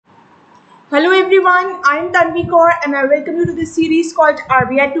Hello everyone, I am Tanvi and I welcome you to this series called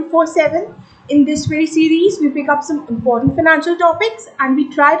RBI 247. In this very series, we pick up some important financial topics and we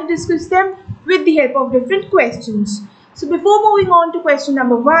try to discuss them with the help of different questions. So before moving on to question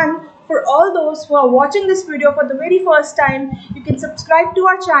number 1, for all those who are watching this video for the very first time, you can subscribe to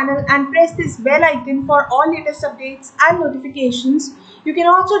our channel and press this bell icon for all latest updates and notifications. You can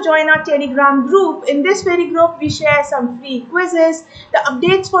also join our Telegram group. In this very group, we share some free quizzes, the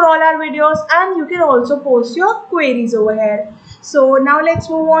updates for all our videos, and you can also post your queries over here. So now let's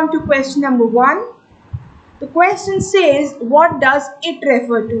move on to question number 1. The question says, what does it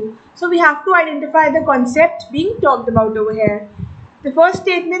refer to? So we have to identify the concept being talked about over here. The first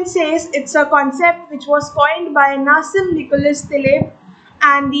statement says it's a concept which was coined by Nassim Nicholas Taleb,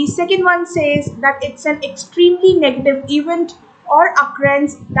 and the second one says that it's an extremely negative event or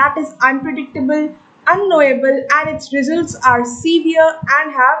occurrence that is unpredictable, unknowable, and its results are severe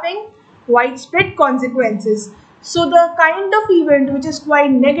and having widespread consequences. So the kind of event which is quite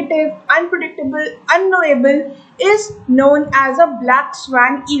negative, unpredictable, unknowable is known as a black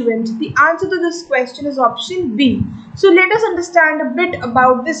swan event. The answer to this question is option B. So let us understand a bit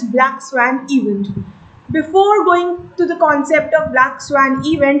about this black swan event. Before going to the concept of black swan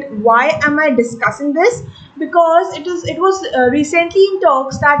event, why am I discussing this? Because it was recently in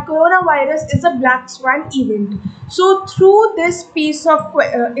talks that coronavirus is a black swan event. So through this piece of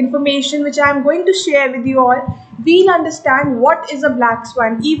information which I am going to share with you all, we'll understand what is a black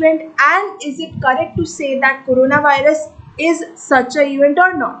swan event and is it correct to say that coronavirus is such an event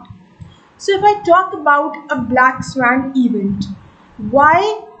or not. So if I talk about a black swan event,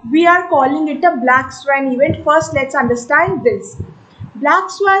 why we are calling it a black swan event, first let's understand this. Black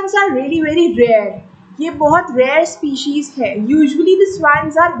swans are really very rare. ये बहुत rare species है. Usually the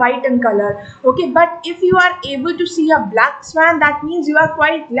swans are white in color. Okay, but if you are able to see a black swan, that means you are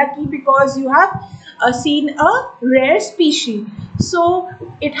quite lucky because you have seen a rare species. So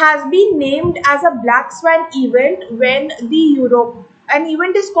it has been named as a black swan event when an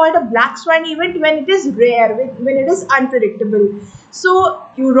event is called a black swan event when it is rare, when it is unpredictable. So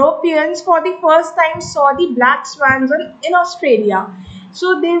Europeans for the first time saw the black swans in Australia.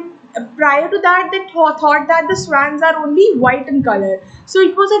 So prior to that they thought that the swans are only white in color. So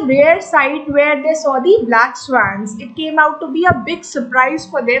it was a rare sight where they saw the black swans. It came out to be a big surprise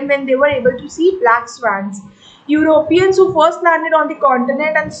for them when they were able to see black swans. Europeans who first landed on the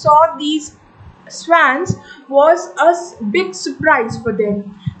continent and saw these swans was a big surprise for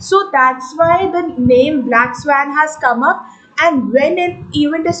them. So that's why the name black swan has come up. And when an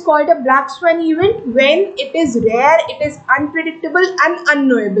event is called a black swan event, when it is rare, it is unpredictable and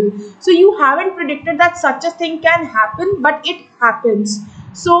unknowable. So you haven't predicted that such a thing can happen, but it happens.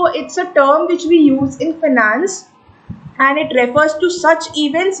 So it's a term which we use in finance and it refers to such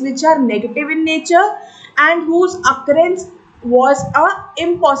events which are negative in nature and whose occurrence was a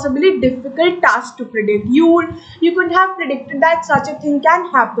impossibly difficult task to predict. You could have predicted that such a thing can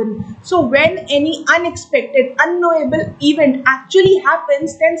happen. So when any unexpected, unknowable event actually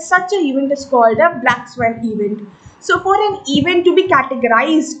happens, then such an event is called a black swan event. So for an event to be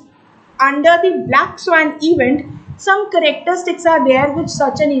categorized under the black swan event, some characteristics are there which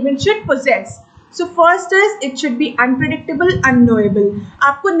such an event should possess. So first is it should be unpredictable, unknowable.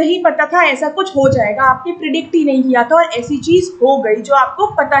 आपको नहीं पता था ऐसा कुछ हो जाएगा, आपने predict ही नहीं किया था और ऐसी चीज हो गई जो आपको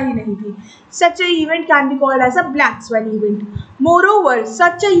पता ही नहीं थी. Such an event can be called as a black swan event. Moreover,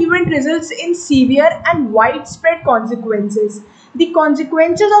 such an event results in severe and widespread consequences. The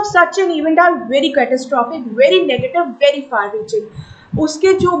consequences of such an event are very catastrophic, very negative, very far-reaching.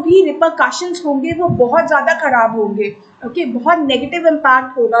 उसके जो भी repercussions होंगे वो बहुत ज़्यादा खराब होंगे. Okay, बहुत नेगेटिव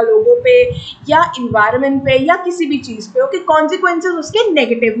इम्पैक्ट होगा लोगों पे या इन्वायरमेंट पे या किसी भी चीज़ पे. ओके, कॉन्सिक्वेंसेस उसके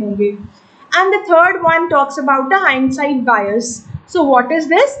नेगेटिव होंगे. And the third one talks about the hindsight bias. So what is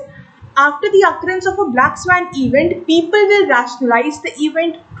this? After the occurrence of a black swan event, people will rationalize the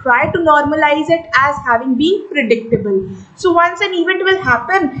event, try to normalize it as having been predictable. So once an event will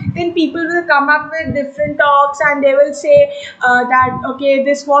happen, then people will come up with different talks and they will say that okay,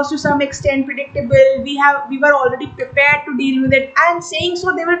 this was to some extent predictable. We were already prepared to deal with it, and saying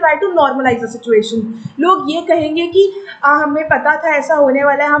so they will try to normalize the situation. लोग ये कहेंगे कि हमें पता था ऐसा होने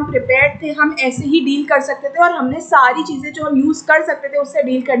वाला है, हम prepared थे, हम ऐसे ही डील कर सकते थे और हमने सारी चीज़ें जो हम यूज़ कर सकते थे उससे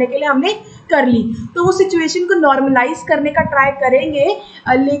डील करने के लिए हमने कर ली. तो वो सिचुएशन को नॉर्मलाइज करने का ट्राई करेंगे,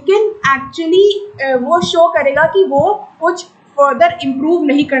 लेकिन एक्चुअली वो शो करेगा कि वो कुछ फर्दर इम्प्रूव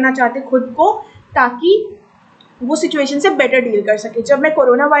नहीं करना चाहते खुद को, ताकि वो सिचुएशन से बेटर डील कर सके. जब मैं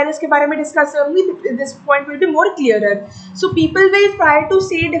कोरोना वायरस के बारे में डिस्कस करूँगी, this point will be more clearer. So people will try to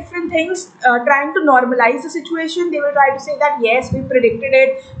से different things, trying to normalise the situation. They will try to say that yes, we predicted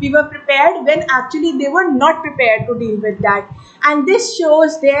it, we were prepared, when actually they were not prepared to deal with that. And this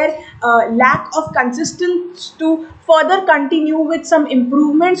shows their lack of consistency to further continue with some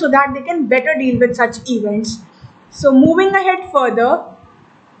improvement so that they can better deal with such events. So moving ahead further,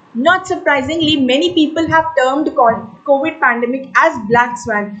 not surprisingly, many people have termed COVID pandemic as black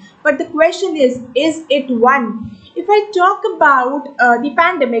swan. But the question is it one? If I talk about the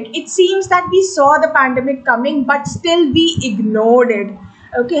pandemic, it seems that we saw the pandemic coming, but still we ignored it.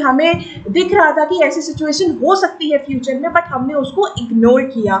 Okay, हमें दिख रहा था कि ऐसी situation हो सकती है future में, बट हमने उसको इग्नोर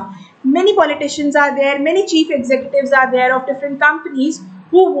किया. Many politicians are there, many chief executives are there of different companies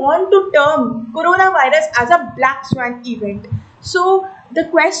who want to term coronavirus as a black swan event. So the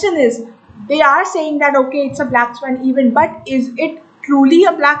question is, they are saying that okay, it's a black swan event, but is it truly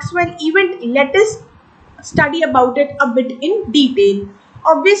a black swan event? Let us study about it a bit in detail.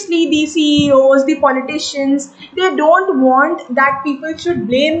 Obviously, the CEOs, the politicians, they don't want that people should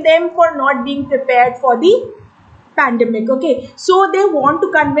blame them for not being prepared for the pandemic. Okay, so they want to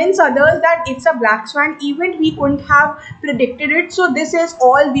convince others that it's a black swan event, we couldn't have predicted it, so this is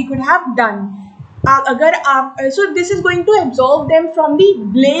all we could have done. So this is going to absolve them from the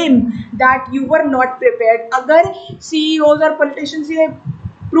blame that you were not prepared. अगर CEOs और politicians ये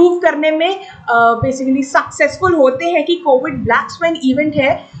prove करने में basically successful होते हैं कि Covid black swan event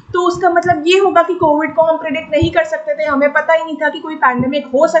है, तो उसका मतलब ये होगा कि कोविड को हम प्रेडिक्ट नहीं कर सकते थे, हमें पता ही नहीं था कि कोई पैंडेमिक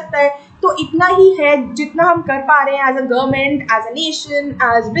हो सकता है. तो इतना ही है जितना हम कर पा रहे हैं as a government, as a nation,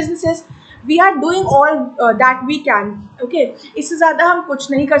 as businesses. We are doing all that we can. Okay, इससे ज़्यादा हम कुछ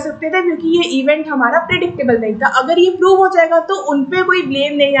नहीं कर सकते थे क्योंकि ये इवेंट हमारा प्रेडिक्टेबल नहीं था. अगर ये प्रूव हो जाएगा तो उन पर कोई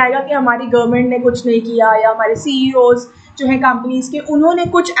ब्लेम नहीं आएगा कि हमारी गवर्नमेंट ने कुछ नहीं किया, या हमारे CEOs जो हैं कंपनीज के, उन्होंने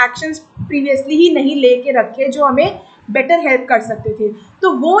कुछ एक्शंस प्रीवियसली ही नहीं लेके रखे जो हमें बेटर हेल्प कर सकते थे.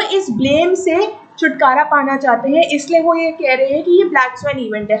 तो वो इस ब्लेम से छुटकारा पाना चाहते हैं, इसलिए वो ये कह रहे हैं कि ये ब्लैक स्वैन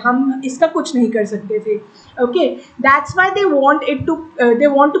इवेंट है, हम इसका कुछ नहीं कर सकते थे. Okay, that's why they want to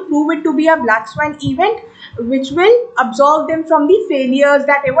prove it to be a black swan event which will absolve them from the failures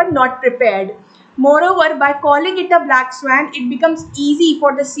that they were not prepared. Moreover, by calling it a black swan, it becomes easy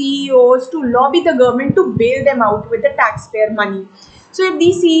for the CEOs to lobby the government to bail them out with the taxpayer money. So if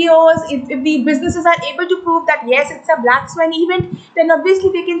these CEOs, if the businesses are able to prove that yes, it's a black swan event, then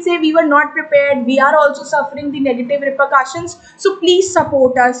obviously they can say we were not prepared, we are also suffering the negative repercussions, so please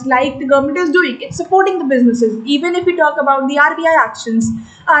support us, like the government is doing. It's supporting the businesses. Even if we talk about the RBI actions,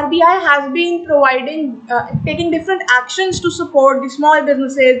 RBI has been providing, taking different actions to support the small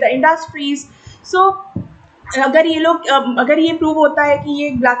businesses, the industries. So अगर ये prove होता है कि ये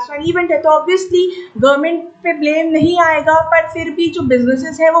black swan event है, तो obviously government पे blame नहीं आएगा, पर फिर भी जो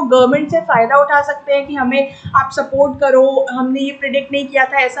बिजनेसेस हैं वो गवर्नमेंट से फ़ायदा उठा सकते हैं कि हमें आप सपोर्ट करो, हमने ये प्रेडिक्ट नहीं किया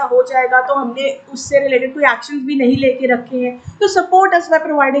था ऐसा हो जाएगा, तो हमने उससे रिलेटेड कोई एक्शंस भी नहीं लेके रखे हैं, तो support us by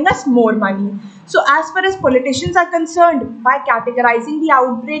providing us more money. So as far as politicians are concerned, bye categorising the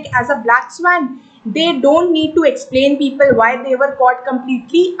outbreak as a black swan, they don't need to explain people why they were caught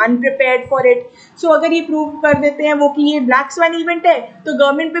completely unprepared for it. So अगर ये prove कर देते हैं वो कि ये black swan event है, तो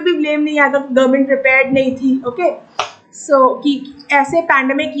गवर्नमेंट पे भी ब्लेम नहीं आएगा, गवर्नमेंट प्रिपेयर्ड नहीं थी. ओके, सो कि ऐसे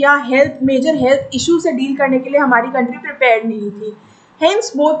पैंडमिक या मेजर हेल्थ इशू से डील करने के लिए हमारी कंट्री प्रिपेयर्ड नहीं थी.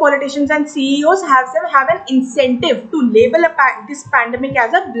 Hence, both politicians and CEOs have an incentive to label this pandemic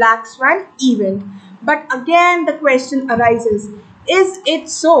as a black swan event. But again, the question arises: is it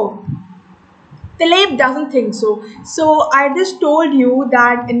so? Taleb doesn't think so. So I just told you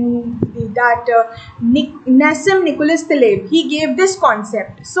that Nassim Nicholas Taleb, he gave this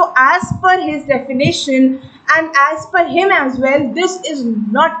concept. So as per his definition and as per him as well, this is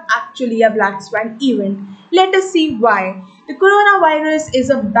not actually a black swan event. Let us see why. The coronavirus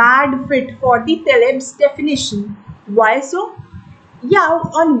is a bad fit for the Taleb's definition. Why so? Yeah,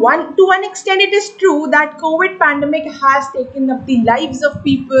 to one extent it is true that COVID pandemic has taken up the lives of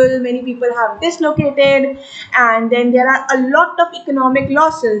people. Many people have dislocated, and then there are a lot of economic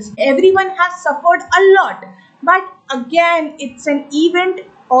losses. Everyone has suffered a lot. But again, it's an event,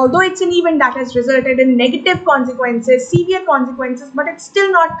 although it's an event that has resulted in negative consequences, severe consequences, but it's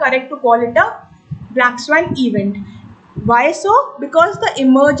still not correct to call it a black swan event. Why so? Because the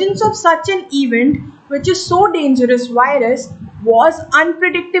emergence of such an event, which is so dangerous virus, was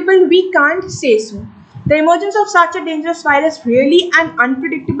unpredictable. We can't say so. The emergence of such a dangerous virus, really an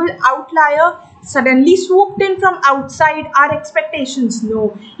unpredictable outlier, suddenly swooped in from outside our expectations.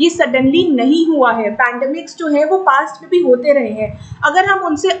 No, ये suddenly नहीं हुआ है. Pandemics जो है वो past में भी होते रहे हैं. अगर हम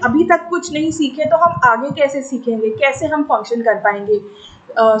उनसे अभी तक कुछ नहीं सीखे तो हम आगे कैसे सीखेंगे, कैसे हम function कर पाएंगे?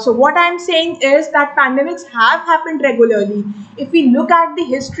 So what I'm saying is that pandemics have happened regularly. If we look at the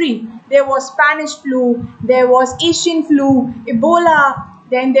history, there was Spanish flu, there was Asian flu, Ebola,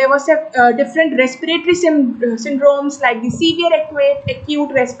 then there was different respiratory syndromes like the severe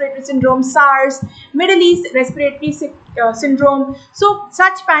acute respiratory syndrome, SARS, Middle East respiratory syndrome. So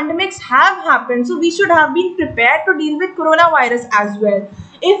such pandemics have happened. So we should have been prepared to deal with coronavirus as well.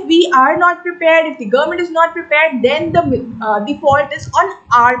 If we are not prepared, if the government is not prepared, then the fault is on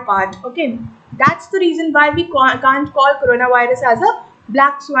our part. Okay, that's the reason why we can't call coronavirus as a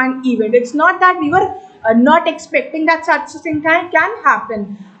black swan event. It's not that we were not expecting that such a thing can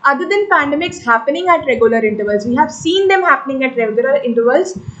happen. Other than pandemics happening at regular intervals, we have seen them happening at regular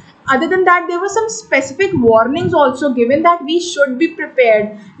intervals. Other than that, there were some specific warnings also given that we should be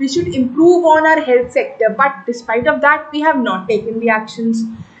prepared. We should improve on our health sector. But despite of that, we have not taken the actions.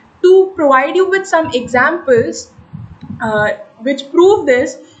 To provide you with some examples which prove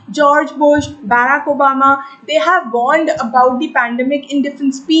this, George Bush, Barack Obama, they have warned about the pandemic in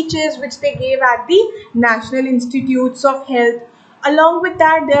different speeches which they gave at the National Institutes of Health. Along with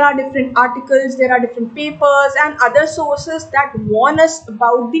that, there are different articles, there are different papers and other sources that warn us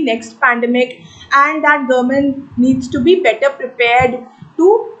about the next pandemic and that government needs to be better prepared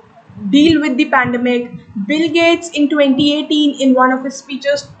to deal with the pandemic. Bill Gates in 2018 in one of his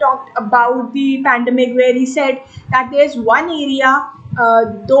speeches talked about the pandemic where he said that there's one area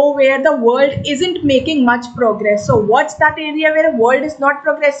though where the world isn't making much progress. So what's that area where the world is not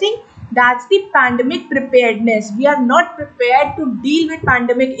progressing? That's the pandemic preparedness. We are not prepared to deal with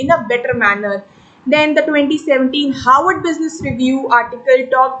pandemic in a better manner. Then the 2017 Harvard Business Review article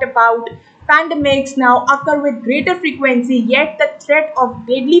talked about pandemics now occur with greater frequency, yet the threat of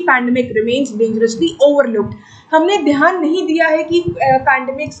deadly pandemic remains dangerously overlooked. हमने ध्यान नहीं दिया है कि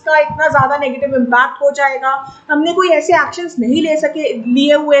pandemics का इतना ज़्यादा negative impact हो जाएगा. हमने कोई ऐसे एक्शंस नहीं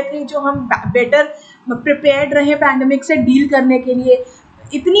लिए हुए थे जो हम बेटर प्रिपेयर्ड रहे पैंडमिक से डील करने के लिए.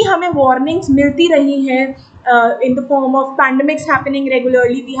 इतनी हमें वार्निंग्स मिलती रही हैं in the form of pandemics happening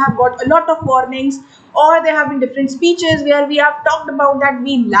regularly. We have got a lot of warnings, or there have been different speeches where we have talked about that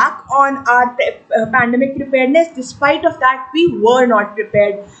we lack on our pandemic preparedness. Despite of that, we were not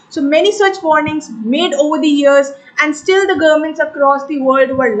prepared. So many such warnings made over the years, and still the governments across the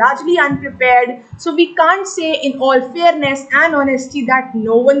world were largely unprepared. So we can't say in all fairness and honesty that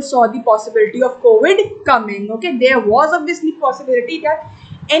no one saw the possibility of COVID coming. Okay, there was obviously possibility that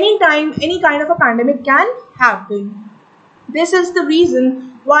anytime any kind of a pandemic can happen. This is the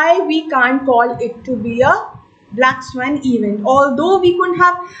reason why we can't call it to be a black swan event. Although we couldn't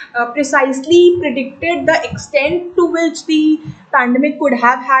have precisely predicted the extent to which the pandemic could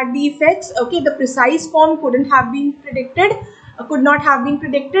have had the effects. Okay, the precise form could not have been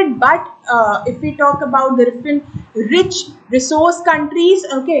predicted, but if we talk about the different rich resource countries,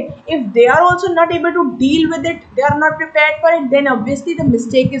 okay, if they are also not able to deal with it, they are not prepared for it, then obviously the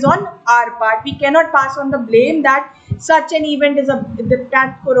mistake is on our part. We cannot pass on the blame that such an event is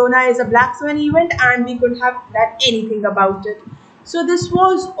that corona is a black swan event and we couldn't have done anything about it. So this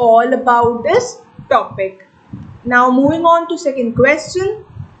was all about this topic. Now moving on to second question.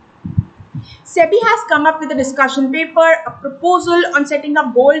 SEBI has come up with a discussion paper, a proposal on setting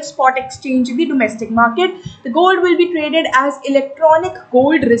up gold spot exchange in the domestic market. The gold will be traded as electronic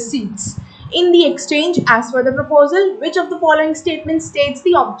gold receipts in the exchange as per the proposal. Which of the following statements states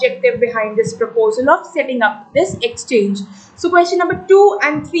the objective behind this proposal of setting up this exchange? So question number 2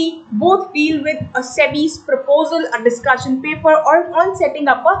 and 3 both deal with a SEBI's proposal, a discussion paper on setting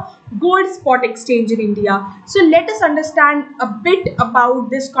up a gold spot exchange in India. So let us understand a bit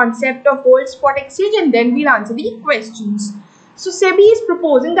about this concept of gold spot exchange and then we'll answer the questions. So SEBI is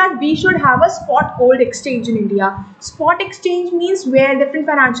proposing that we should have a spot gold exchange in India. Spot exchange means where different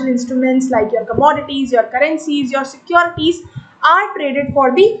financial instruments like your commodities, your currencies, your securities are traded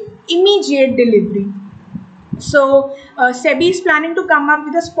for the immediate delivery. So SEBI is planning to come up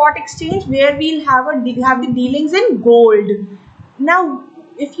with a spot exchange where we'll have the dealings in gold. Now,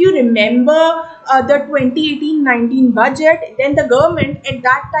 if you remember the 2018-19 budget, then the government at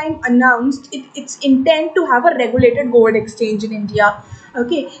that time announced its intent to have a regulated gold exchange in India.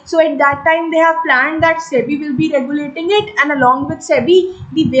 Okay, so at that time they have planned that SEBI will be regulating it, and along with SEBI,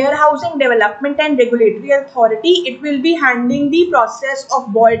 the Warehousing Development and Regulatory Authority, it will be handling the process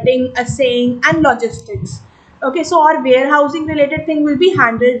of vaulting, assaying and logistics. Okay, so our warehousing related thing will be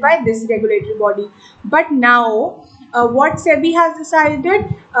handled by this regulatory body. But now what SEBI has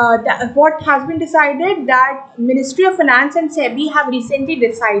decided, what has been decided, that Ministry of Finance and SEBI have recently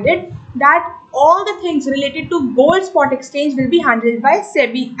decided that all the things related to gold spot exchange will be handled by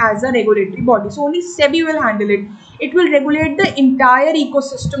SEBI as a regulatory body. So only SEBI will handle it. It will regulate the entire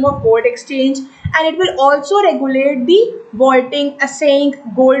ecosystem of gold exchange, and it will also regulate the vaulting, assaying,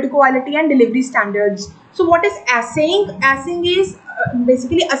 gold quality and delivery standards. So what is assaying? Assaying is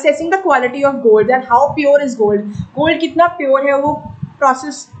basically assessing the quality of gold, and how pure is gold. Gold kitna pure hai, wo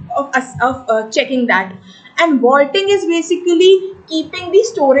process of checking that. And vaulting is basically keeping the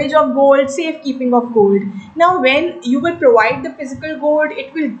storage of gold, safekeeping of gold. Now when you will provide the physical gold,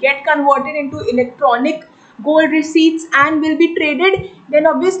 it will get converted into electronic gold receipts and will be traded. Then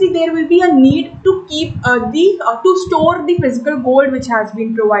obviously there will be a need to keep to store the physical gold which has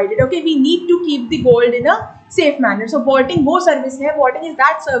been provided. Okay, we need to keep the gold in a safe manner. So vaulting wo service hai. Vaulting is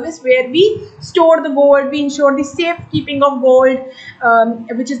that service where we store the gold, we ensure the safe keeping of gold,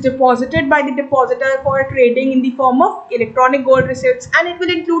 which is deposited by the depositor for trading in the form of electronic gold receipts. And it will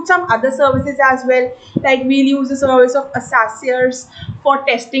include some other services as well, like we'll use the service of assessors for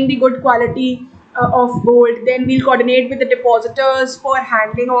testing the good quality of gold. Then we'll coordinate with the depositors for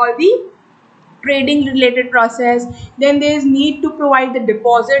handling all the trading related process. Then there is need to provide the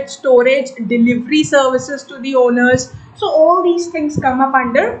deposit, storage, delivery services to the owners. So all these things come up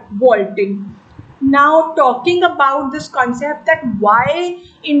under vaulting. Now talking about this concept, that why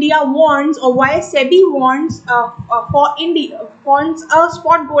India wants, or why SEBI wants wants a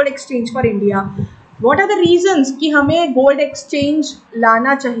spot gold exchange for India. What are the reasons कि हमें gold exchange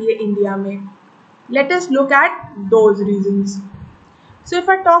लाना चाहिए India में? Let us look at those reasons. So if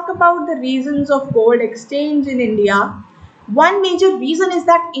I talk about the reasons of gold exchange in India, one major reason is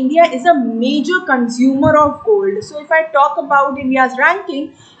that India is a major consumer of gold. So if I talk about India's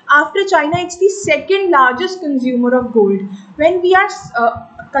ranking, after China, it's the second largest consumer of gold. When we are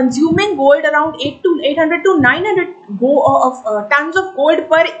consuming gold around 800 to 900 tons of gold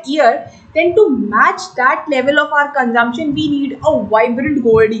per year, then to match that level of our consumption, we need a vibrant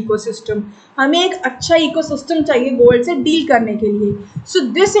gold ecosystem. हमें एक अच्छा ecosystem चाहिए gold से deal करने के लिए. So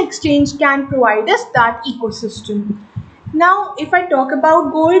this exchange can provide us that ecosystem. Now, if I talk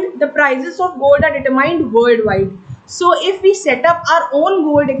about gold, the prices of gold are determined worldwide. So if we set up our own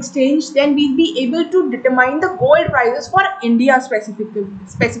gold exchange, then we'll be able to determine the gold prices for India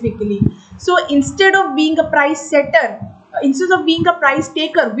specifically. So instead of being a price setter, instead of being a price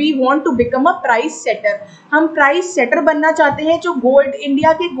taker, we want to become a price setter. हम price setter बनना चाहते हैं जो gold,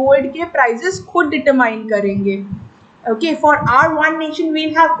 India के gold के prices खुद determine करेंगे. Okay, for our one nation,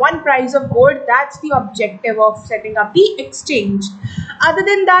 we'll have one price of gold. That's the objective of setting up the exchange. Other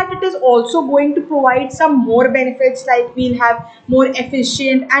than that, it is also going to provide some more benefits, like we'll have more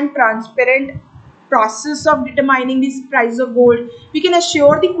efficient and transparent process of determining these prices of gold. We can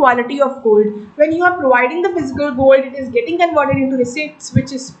assure the quality of gold. When you are providing the physical gold, it is getting converted into receipts,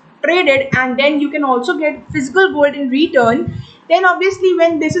 which is traded, and then you can also get physical gold in return. Then obviously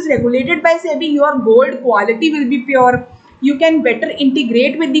when this is regulated by SEBI, your gold quality will be pure. You can better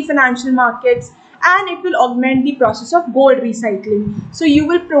integrate with the financial markets, and it will augment the process of gold recycling. So you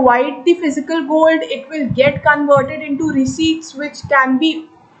will provide the physical gold, it will get converted into receipts which can be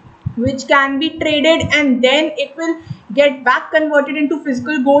traded, and then it will get back converted into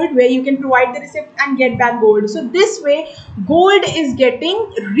physical gold where you can provide the receipt and get back gold. So this way gold is getting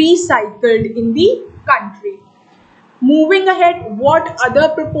recycled in the country. Moving ahead, what other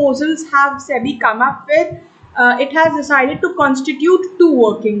proposals have SEBI come up with? It has decided to constitute two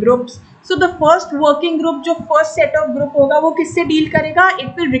working groups. So the first working group, जो first set of group होगा, वो किससे deal करेगा?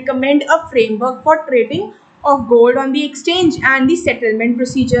 It will recommend a framework for trading of gold on the exchange and the settlement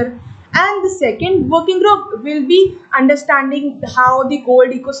procedure. And the second working group will be understanding how the gold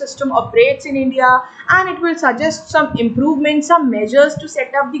ecosystem operates in India, and it will suggest some improvements, some measures to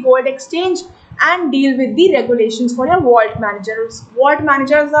set up the gold exchange and deal with the regulations for your vault managers. Vault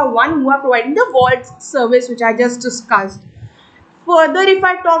managers are one who are providing the vault service, which I just discussed. Further, if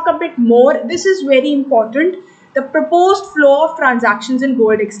I talk a bit more, this is very important. The proposed flow of transactions in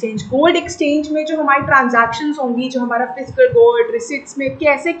gold exchange. Gold exchange में जो हमारी transactions होंगी, जो हमारा physical gold receipts में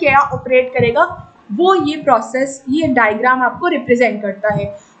कैसे क्या operate करेगा, वो ये process, ये diagram आपको represent करता है.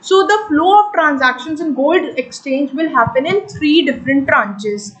 So the flow of transactions in gold exchange will happen in three different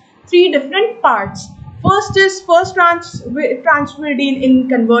tranches, three different parts. First tranche will deal in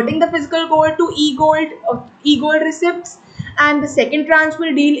converting the physical gold to e-gold or e-gold receipts, and the second tranche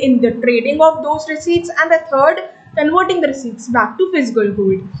will deal in the trading of those receipts, and the third converting the receipts back to physical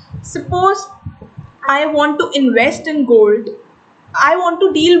gold. Suppose I want to invest in gold. I want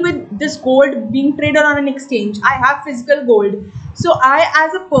to deal with this gold being traded on an exchange. I have physical gold. So I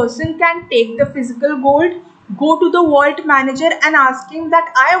as a person can take the physical gold, go to the vault manager and ask him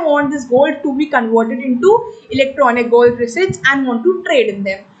that I want this gold to be converted into electronic gold receipts and want to trade in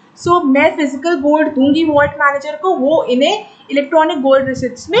them. So मैं physical gold दूंगी vault manager को, वो इन्हें electronic gold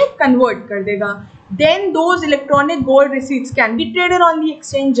receipts में convert कर देगा. Then those electronic gold receipts can be traded on the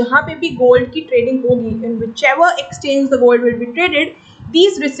exchange. जहाँ पे भी gold की trading होगी, in whichever exchange the gold will be traded,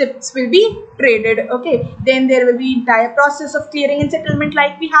 these receipts will be traded. Okay. Then there will be entire process of clearing and settlement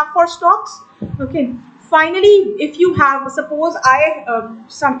like we have for stocks. Okay. Finally, if you have, suppose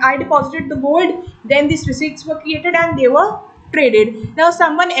I deposited the gold, then these receipts were created and they were traded. Now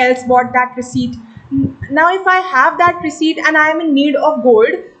someone else bought that receipt. Now if I have that receipt and I am in need of gold,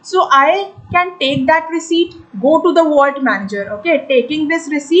 so I can take that receipt, go to the vault manager. Okay, taking this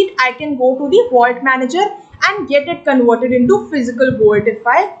receipt, I can go to the vault manager and get it converted into physical gold if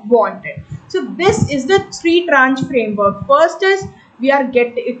I want it. So this is the three tranche framework. First is we are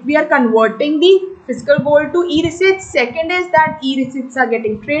converting the physical gold to e-receipts. Second is that e-receipts are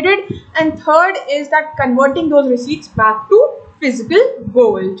getting traded, and third is that converting those receipts back to physical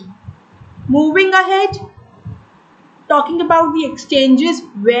gold. Moving ahead, talking about the exchanges,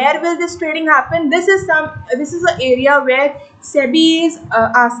 where will this trading happen? This is an area where SEBI is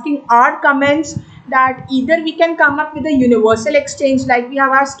asking our comments that either we can come up with a universal exchange like we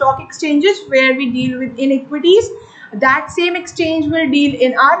have our stock exchanges where we deal with inequities. That same exchange will deal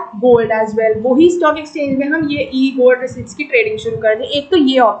in our gold as well. वही stock exchange में हम ये e-gold receipts की trading शुरू कर दें. एक तो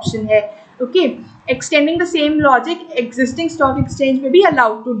ये option है. Okay, extending the same logic, existing stock exchange may be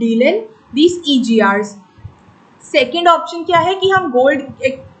allowed to deal in these EGRs. Second option क्या है कि हम gold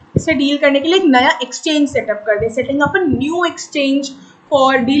से deal करने के लिए एक नया exchange setup कर दें. Setting up a new exchange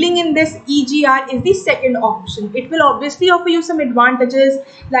for dealing in this EGR is the second option. It will obviously offer you some advantages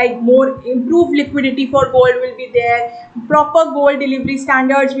like more improved liquidity for gold will be there, proper gold delivery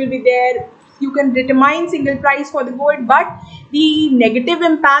standards will be there. You can determine single price for the gold, but the negative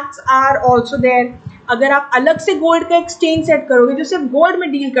impacts are also there. अगर आप अलग से gold का exchange set करोगे जो सिर्फ gold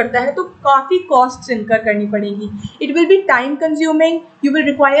में deal करता है तो काफ़ी कॉस्ट्स इनकर करनी पड़ेगी. It will be time consuming, you will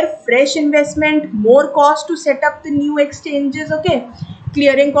require fresh investment, more cost to set up the new exchanges. Okay,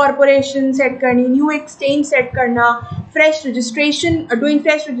 clearing corporation set करनी, न्यू एक्सचेंज सेट करना, fresh registration, doing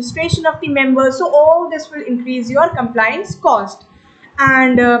fresh registration of the members. So all this will increase your compliance cost.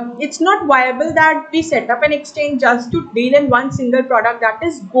 And it's not viable that we set up an exchange just to deal in one single product, that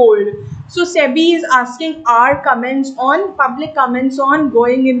is gold. So SEBI is asking our comments on, public comments on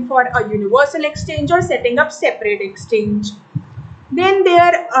going in for a universal exchange or setting up separate exchange. Then they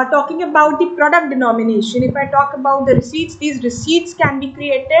are talking about the product denomination. If I talk about the receipts, these receipts can be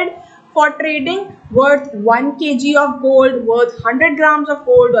created for trading worth 1 kg of gold, worth 100 grams of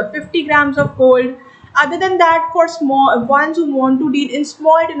gold or 50 grams of gold. Other than that, for small ones who want to deal in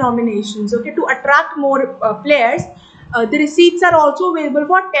small denominations, okay, to attract more players, the receipts are also available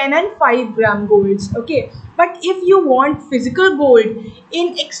for 10 and 5 gram golds. Okay, but if you want physical gold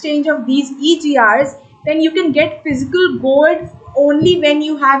in exchange of these EGRs, then you can get physical gold only when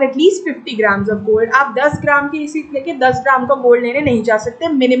you have at least 50 grams of gold. आप 10 ग्राम की receipt लेके 10 ग्राम का gold लेने नहीं जा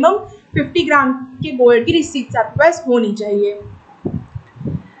सकते. Minimum 50 ग्राम के gold की रिसीट्स आपके पास होनी चाहिए.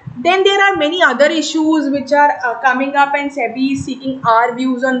 Then there are many other issues which are coming up, and SEBI is seeking our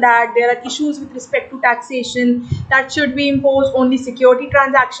views on that. There are issues with respect to taxation, that should we impose only security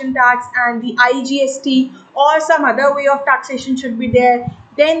transaction tax and the IGST, or some other way of taxation should be there.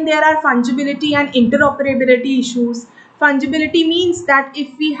 Then there are fungibility and interoperability issues. Fungibility means that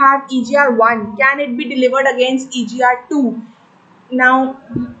if we have EGR1, can it be delivered against EGR2? Now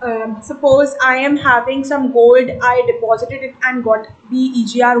suppose I am having some gold, I deposited it and got the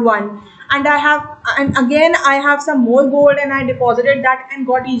EGR1, and again I have some more gold and I deposited that and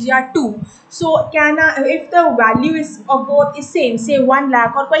got EGR2. So can I, if the value is of both is same, say 1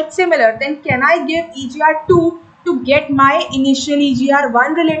 lakh or quite similar, then can I give EGR2 to get my initial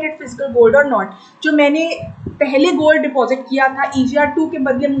EGR1 related physical gold or not? जो मैंने पहले gold deposit किया था EGR2 के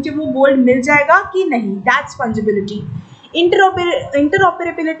बदले मुझे वो gold मिल जाएगा कि नहीं? That's fungibility.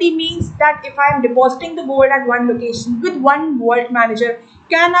 Interoperability means that if I am depositing the gold at one location with one vault manager,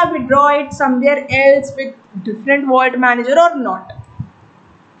 can I withdraw it somewhere else with different vault manager or not?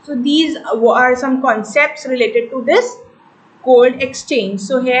 So these are some concepts related to this gold exchange.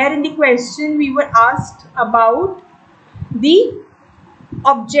 So here in the question we were asked about the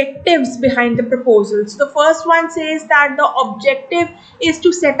objectives behind the proposals. The first one says that the objective is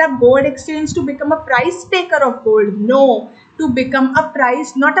to set up gold exchange to become a price taker of gold. No, to become a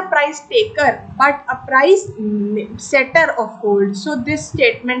price, not a price taker, but a price setter of gold. So this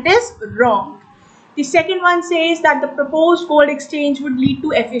statement is wrong. The second one says that the proposed gold exchange would lead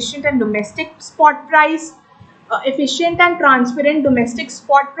to efficient and domestic spot price. Efficient and transparent domestic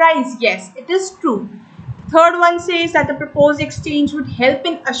spot price. Yes, it is true. Third one says that the proposed exchange would help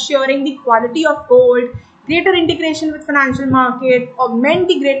in assuring the quality of gold, greater integration with financial market, augment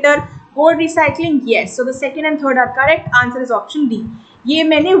the greater gold recycling. Yes, so the second and third are correct. Answer is option D. ये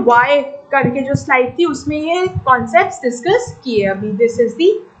मैंने Y करके जो slide थी उसमें ये concepts discuss किए अभी. This is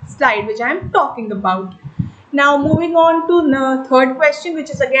the slide which I am talking about. Now moving on to the third question, which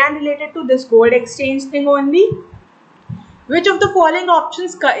is again related to this gold exchange thing only. Which of the following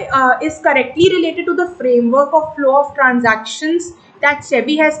options is correctly related to the framework of flow of transactions that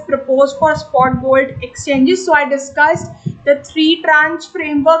SEBI has proposed for spot gold exchanges? So I discussed the 3-tranche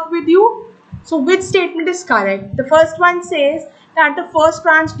framework with you. So which statement is correct? The first one says that the first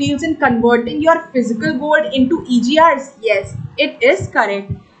tranche deals in converting your physical gold into EGRs. Yes, it is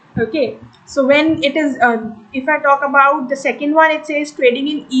correct. Okay, so when it is, if I talk about the second one, it says trading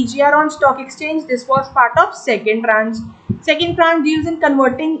in EGR on stock exchange. This was part of second tranche. Second tranche deals in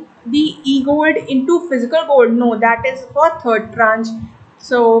converting the e-gold into physical gold. No, that is for third tranche.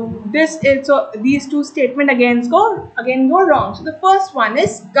 So this is, so these two statements again go wrong. So the first one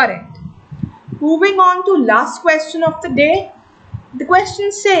is correct. Moving on to last question of the day. The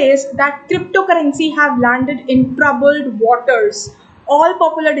question says that cryptocurrency have landed in troubled waters. All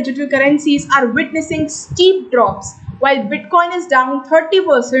popular digital currencies are witnessing steep drops. While Bitcoin is down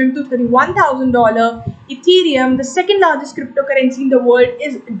 30% to $31,000, Ethereum, the second largest cryptocurrency in the world,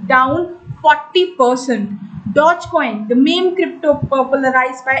 is down 40%. Dogecoin, the meme crypto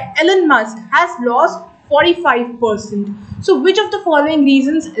popularized by Elon Musk, has lost 45%. So which of the following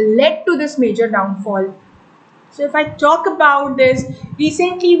reasons led to this major downfall? So if I talk about this,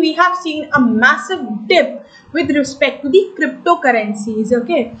 recently we have seen a massive dip with respect to the cryptocurrencies.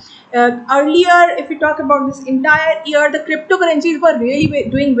 Okay, earlier, if we talk about this entire year, the cryptocurrencies were really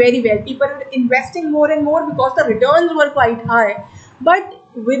doing very well. People were investing more and more because the returns were quite high. But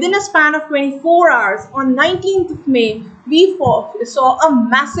within a span of 24 hours, on 19th of May, we saw a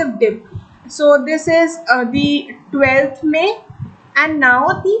massive dip. So this is the 12th May and now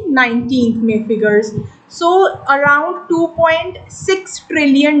the 19th May figures. So around $2.6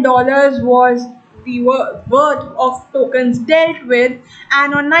 trillion was the worth of tokens dealt with,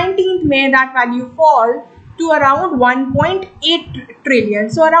 and on 19th May that value fall to around 1.8 trillion.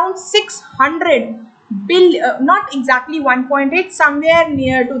 So around 600 billion, not exactly 1.8, somewhere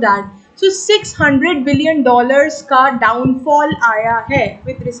near to that. So $600 billion का downfall आया है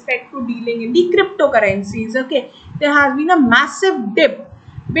with respect to dealing in the cryptocurrencies. Okay, there has been a massive dip.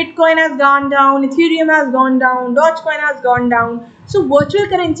 Bitcoin has gone down, Ethereum has gone down, Dogecoin has gone down. So virtual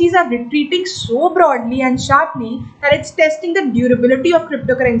currencies are retreating so broadly and sharply that it's testing the durability of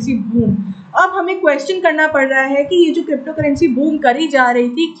cryptocurrency boom. अब हमें question करना पड़ रहा है कि ये जो cryptocurrency boom करी जा रही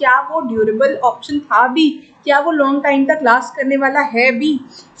थी, क्या वो ड्यूरेबल ऑप्शन था भी, क्या वो लॉन्ग टाइम तक लास्ट करने वाला है भी?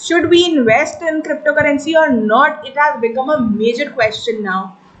 Should we invest in cryptocurrency or not? It has become a major question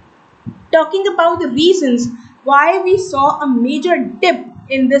now. Talking about the reasons why we saw a major dip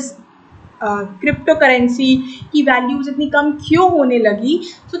in this cryptocurrency की values इतनी कम क्यों होने लगी?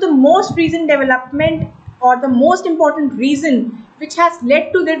 So the most recent development or the most important reason which has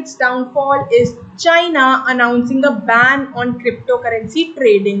led to this downfall is China announcing a ban on cryptocurrency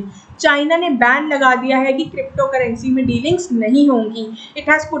trading. China ने ban लगा दिया है कि cryptocurrency में dealings नहीं होंगी. It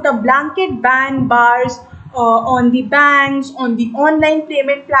has put a blanket ban bars on the banks, on the online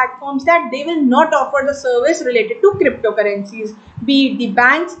payment platforms, that they will not offer the service related to cryptocurrencies. Be it the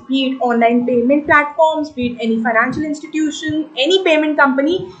banks, be it online payment platforms, be it any financial institution, any payment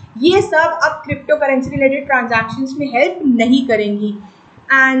company, ये सब अब cryptocurrency related transactions में help नहीं करेंगी.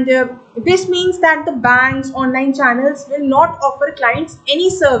 And this means that the banks, online channels will not offer clients any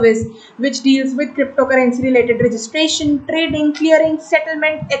service which deals with cryptocurrency related registration, trading, clearing,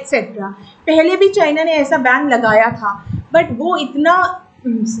 settlement, etc. पहले भी China ने ऐसा बैन लगाया था, बट वो इतना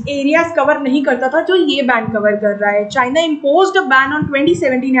एरियाज कवर नहीं करता था जो ये बैन कवर कर रहा है. China imposed a ban on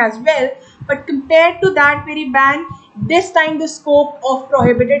 2017 as well, but compared to that very ban, this time the scope of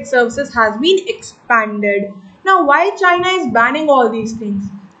prohibited services has been expanded. Now, why China is banning all these things?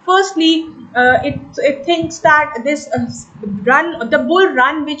 Firstly, it thinks that this the bull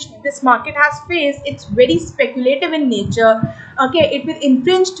run which this market has faced, it's very speculative in nature. Okay,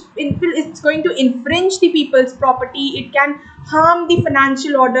 it's going to infringe the people's property. It can harm the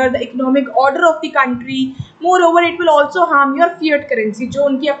financial order, the economic order of the country. Moreover, it will also harm your fiat currency, जो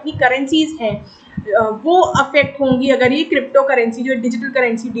उनकी अपनी currencies हैं वो affect होंगी अगर ये crypto currency जो digital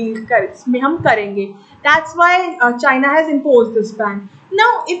currency deal कर में हम करेंगे. That's why China has imposed this ban.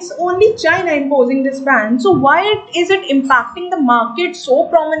 Now it's only China imposing this ban, so why is it impacting the market so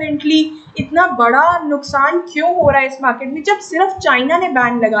prominently? इतना बड़ा नुकसान क्यों हो रहा है इस मार्केट में जब सिर्फ चाइना ने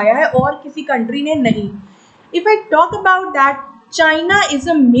बैन लगाया है और किसी कंट्री ने नहीं? If I talk about that, China is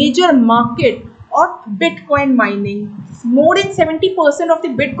a major market of Bitcoin mining. More than 70% of the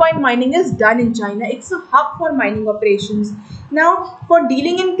Bitcoin mining is done in China. It's a hub for mining operations. Now, for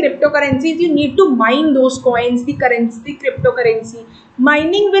dealing in cryptocurrencies, you need to mine those coins, the cryptocurrency.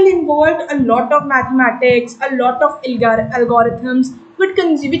 Mining will involve a lot of mathematics, a lot of algorithms, which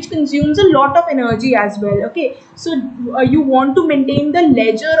consumes a lot of energy as well. Okay, so you want to maintain the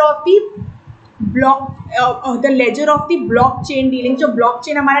ledger of the blockchain dealing. जो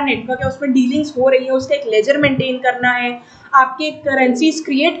blockchain हमारा network है उसमें dealings हो रही है, उसका एक laser maintain करना है, आपके करेंसीज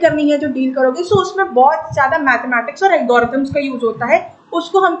क्रिएट करनी है जो डील करोगे. सो उसमें बहुत ज़्यादा मैथमेटिक्स और एल्गोरिथम्स का यूज होता है,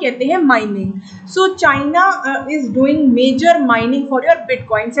 उसको हम कहते हैं mining. So China is doing major mining for your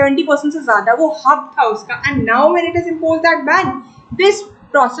bitcoin. 70% से ज़्यादा वो हब था उसका. And now when it is imposed that ban, this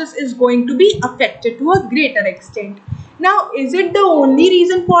process is going to be affected to a greater extent. Now, is it the only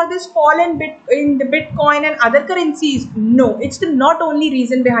reason for this fall in the Bitcoin and other currencies? No, it's the not only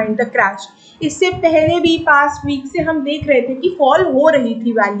reason behind the crash. इससे पहले भी past week से हम देख रहे थे कि fall हो रही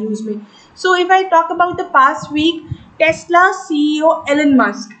थी values में. So, if I talk about the past week, Tesla CEO Elon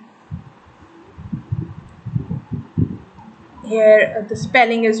Musk. Here the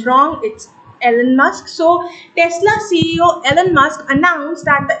spelling is wrong. It's Elon Musk. So Tesla CEO Elon Musk announced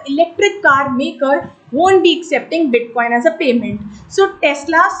that the electric car maker won't be accepting Bitcoin as a payment. So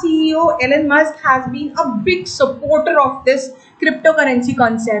Tesla CEO Elon Musk has been a big supporter of this cryptocurrency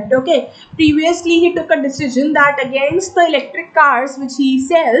concept. Okay, previously he took a decision that against the electric cars which he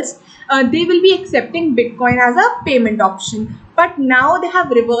sells, they will be accepting Bitcoin as a payment option. But now they have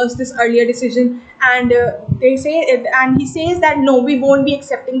reversed this earlier decision, and he says that no, we won't be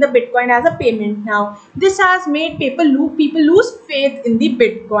accepting the Bitcoin as a payment now. This has made people lose faith in the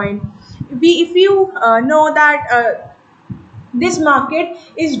Bitcoin. If you know that this market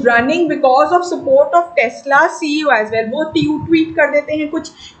is running because of support of Tesla CEO as well. वो tweet कर देते हैं कुछ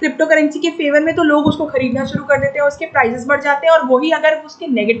crypto currency के favour में तो लोग उसको खरीदना शुरू कर देते हैं, उसके प्राइसेस बढ़ जाते हैं, और वही अगर उसके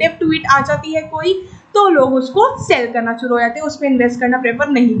नेगेटिव ट्वीट आ जाती है कोई तो लोग उसको सेल करना शुरू हो जाते हैं, उसमें इन्वेस्ट करना प्रेफर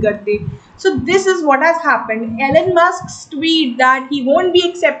नहीं करते. So this is what has happened. Elon मस्क्स tweet that he won't be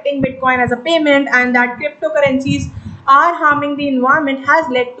accepting bitcoin as a payment and that crypto currencies are harming the environment has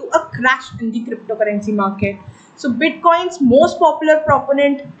led to a crash in the cryptocurrency market. So Bitcoin's most popular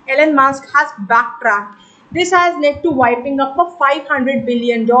proponent Elon Musk has backtracked. This has led to wiping up of $500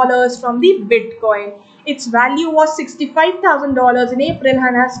 billion from the Bitcoin. Its value was $65,000 in April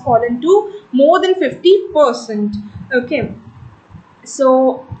and has fallen to more than 50%. Okay, so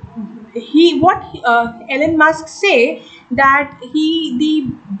Elon Musk say that the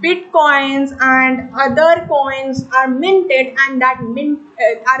bitcoins and other coins are minted and that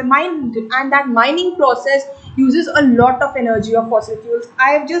are mined, and that mining process uses a lot of energy of fossil fuels.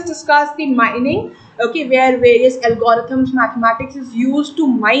 I have just discussed the mining, okay, where various algorithms, mathematics is used to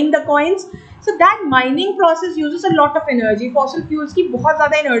mine the coins. So that mining process uses a lot of energy. Fossil fuels की बहुत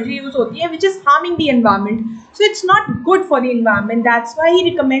ज़्यादा energy use होती है, which is harming the environment. So it's not good for the environment. That's why he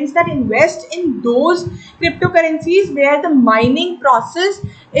recommends that invest in those cryptocurrencies where the mining process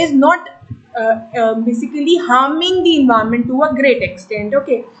is not basically harming the environment to a great extent.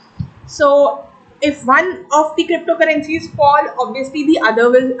 Okay, so if one of the cryptocurrencies fall, obviously the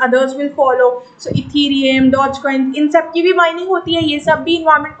others will follow. So Ethereum, Dogecoin, इन सब की भी mining होती है, ये सब भी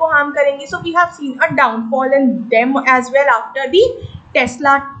environment को harm करेंगे. So we have seen a downfall in them as well after the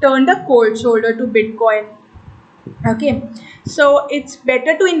Tesla turned a cold shoulder to Bitcoin. Okay, so it's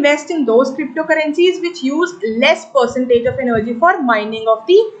better to invest in those cryptocurrencies which use less percentage of energy for mining of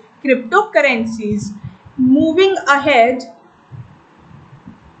the cryptocurrencies. Moving ahead,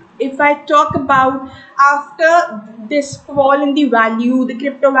 if I talk about after this fall in the value, the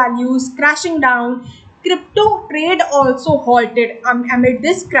crypto values crashing down, crypto trade also halted amid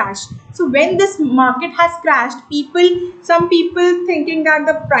this crash. So when this market has crashed, some people thinking that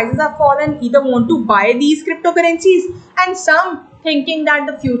the prices have fallen either want to buy these cryptocurrencies, and some thinking that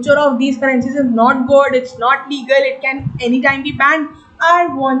the future of these currencies is not good, it's not legal, it can anytime be banned.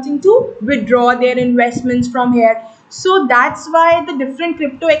 are wanting to withdraw their investments from here. So that's why the different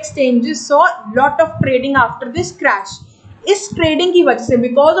crypto exchanges saw a lot of trading after this crash. इस trading की वजह से,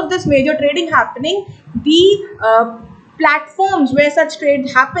 because of this major trading happening, the platforms where such trade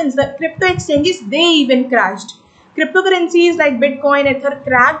happens, the crypto exchanges, they even crashed. Cryptocurrencies like Bitcoin, Ether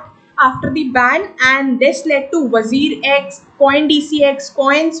cracked after the ban, and this led to WazirX, CoinDCX,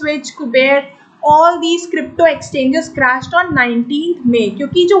 CoinSwitch, Kuber. All these crypto exchanges crashed on 19th May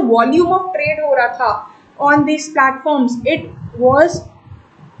क्योंकि जो volume of trade हो रहा था on these platforms, it was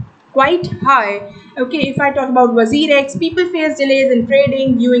quite high. Okay, if I talk about WazirX, people face delays in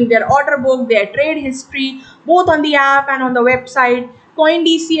trading, viewing their order book, their trade history, both on the app and on the website.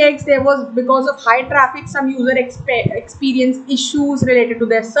 CoinDCX, there was, because of high traffic, some user experienced issues related to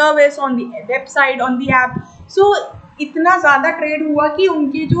their service on the website, on the app. So इतना ज़्यादा trade हुआ कि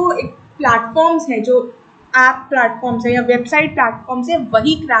उनके जो platforms हैं, जो app platforms हैं या वेबसाइट प्लेटफॉर्म्स हैं,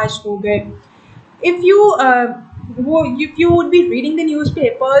 वही क्रैश हो गए. If you would be reading the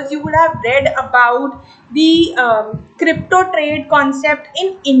newspapers, you would have read about the crypto trade concept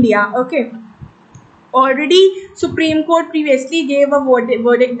in India. Okay, already Supreme Court previously gave a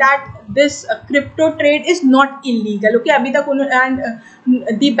verdict that this crypto trade is not illegal. Okay, अभी तक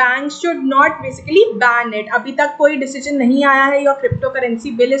and the banks should not basically ban it. अभी तक कोई decision नहीं आया है. Your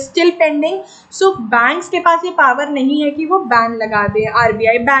cryptocurrency bill is still pending. So banks के पास ये power नहीं है कि वो ban लगा दे,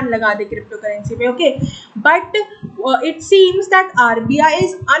 RBI ban लगा दे cryptocurrency में. Okay, but it seems that RBI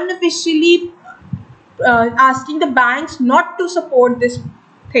is unofficially asking the banks not to support this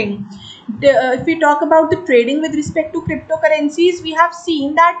thing. If we talk about the trading with respect to cryptocurrencies, we have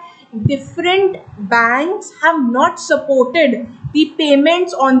seen that different banks have not supported the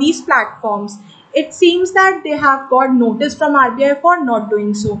payments on these platforms. It seems that they have got notice from RBI for not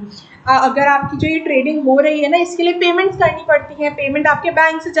doing so. अगर आपकी जो ये trading हो रही है ना, इसके लिए पेमेंट्स करनी पड़ती है, पेमेंट आपके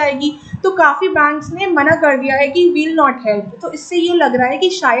बैंक से जाएगी, तो काफ़ी बैंक्स ने मना कर दिया है कि विल नॉट हेल्प. तो इससे ये लग रहा है कि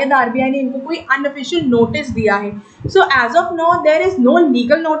शायद आरबीआई ने इनको कोई अनऑफिशियल नोटिस दिया है. So as of now there is no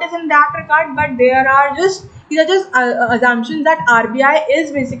legal notice in that regard, but there are just assumptions that RBI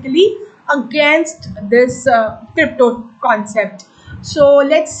is basically against this crypto concept. So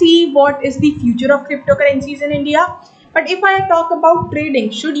let's see what is the future of cryptocurrencies in India. But if I talk about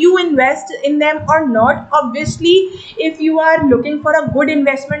trading, should you invest in them or not? Obviously, if you are looking for a good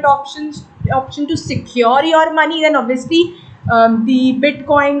investment option to secure your money, then obviously the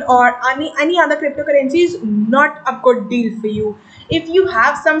Bitcoin or any other cryptocurrency is not a good deal for you. If you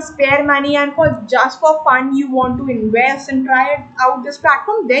have some spare money and just for fun you want to invest and try out this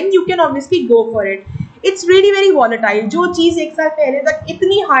platform, then you can obviously go for it. It's really very volatile. जो चीज़ एक साल पहले तक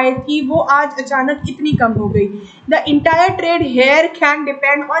इतनी high थी, वो आज अचानक इतनी कम हो गई. The entire trade here can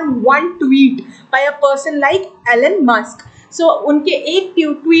depend on one tweet by a person like Elon Musk. So उनके एक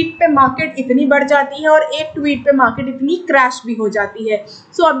ट्वीट पे मार्केट इतनी बढ़ जाती है और एक ट्वीट पे मार्केट इतनी क्रैश भी हो जाती है.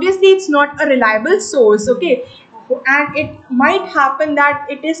 So obviously it's not a reliable source. Okay, and it might happen that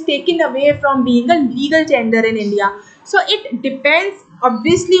it is taken away from being a legal tender in India. So it depends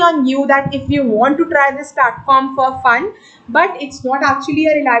obviously on you that if you want to try this platform for fun, but it's not actually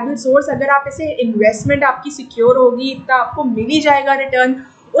a reliable source. अगर आप इसे investment आपकी secure होगी, इतना आपको मिल ही जाएगा return,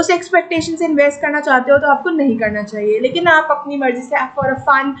 उस expectation से इन्वेस्ट करना चाहते हो तो आपको नहीं करना चाहिए. लेकिन आप अपनी मर्जी से फॉर अ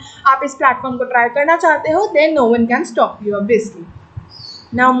फन आप इस प्लेटफॉर्म को ट्राई करना चाहते हो, then no one can stop you obviously.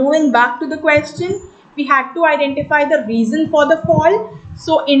 Now moving back to the question, we had to identify the reason for the fall.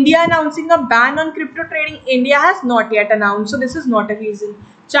 So India announcing a ban on crypto trading, India has not yet announced, so this is not a reason.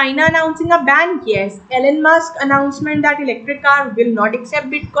 China announcing a ban, yes. Elon Musk announcement that electric car will not accept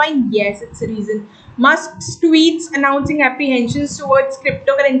Bitcoin, yes, it's a reason. Musk's tweets announcing apprehensions towards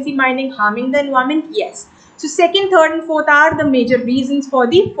cryptocurrency mining harming the environment, yes. So second, third and fourth are the major reasons for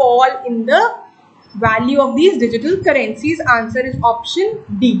the fall in the value of these digital currencies. Answer is option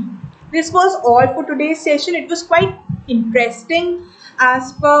D. This was all for today's session. It was quite interesting.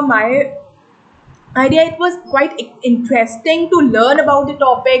 As per my idea, it was quite interesting to learn about the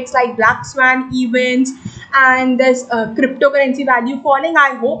topics like Black Swan events and this cryptocurrency value falling.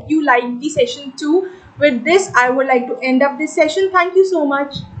 I hope you liked the session too. With this, I would like to end up this session. Thank you so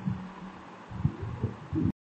much.